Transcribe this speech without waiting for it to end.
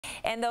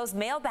And those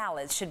mail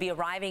ballots should be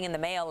arriving in the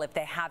mail if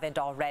they haven't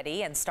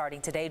already. And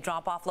starting today,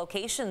 drop-off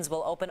locations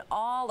will open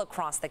all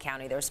across the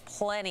county. There's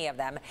plenty of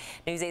them.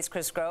 News 8's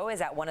Chris Groh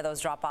is at one of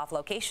those drop-off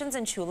locations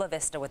in Chula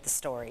Vista with the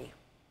story.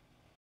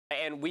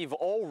 And we've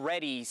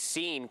already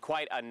seen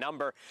quite a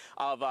number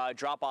of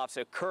drop-offs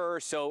occur,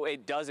 so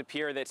it does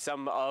appear that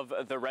some of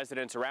the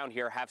residents around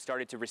here have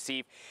started to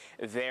receive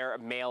their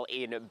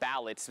mail-in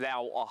ballots.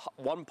 Now,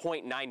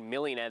 1.9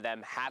 million of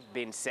them have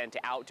been sent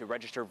out to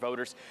register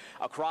voters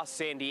across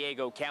San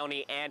Diego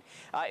County, and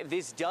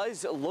this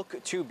does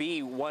look to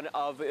be one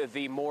of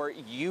the more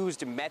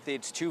used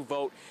methods to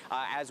vote,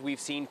 as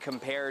we've seen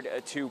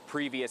compared to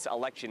previous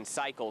election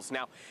cycles.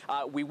 Now,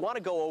 we want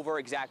to go over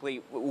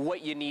exactly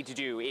what you need to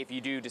do if you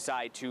do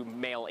decide to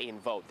mail in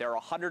vote. There are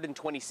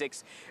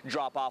 126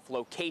 drop-off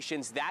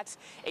locations. That's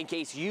in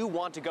case you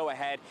want to go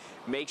ahead,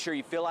 make sure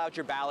you fill out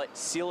your ballot,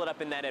 seal it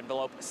up in that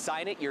envelope,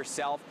 sign it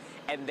yourself,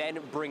 and then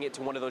bring it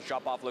to one of those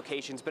drop-off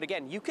locations. But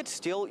again, you could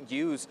still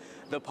use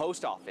the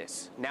post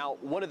office. Now,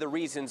 one of the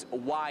reasons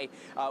why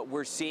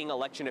we're seeing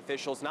election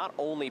officials not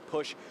only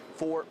push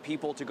for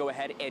people to go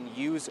ahead and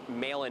use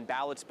mail-in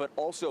ballots, but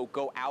also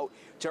go out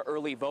to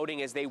early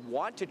voting, as they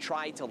want to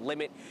try to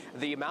limit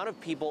the amount of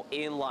people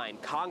in line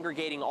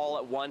congregating all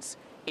at once,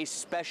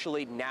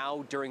 especially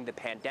now during the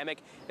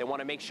pandemic. They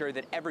want to make sure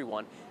that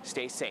everyone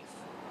stays safe.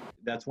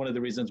 That's one of the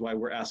reasons why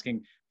we're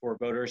asking for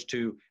voters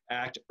to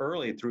act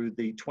early through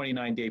the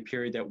 29-day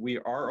period that we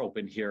are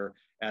open here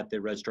at the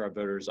Registrar of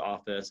Voters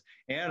office,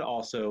 and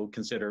also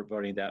consider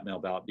voting that mail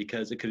ballot,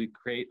 because it could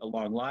create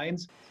long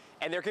lines.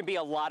 And there can be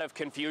a lot of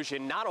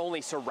confusion, not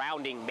only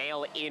surrounding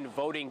mail-in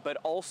voting, but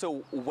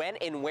also when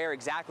and where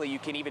exactly you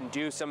can even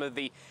do some of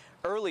the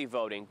early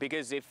voting.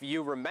 Because if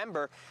you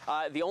remember,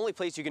 the only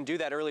place you can do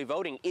that early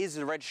voting is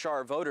the Registrar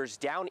of Voters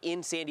down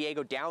in San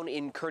Diego, down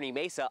in Kearny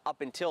Mesa,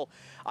 up until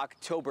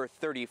October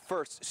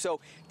 31st. So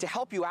to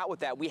help you out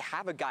with that, we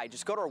have a guide.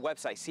 Just go to our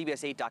website,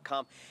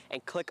 cbs8.com,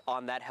 and click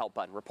on that help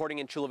button. Reporting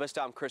in Chula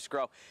Vista, I'm Chris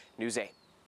Groh, News 8.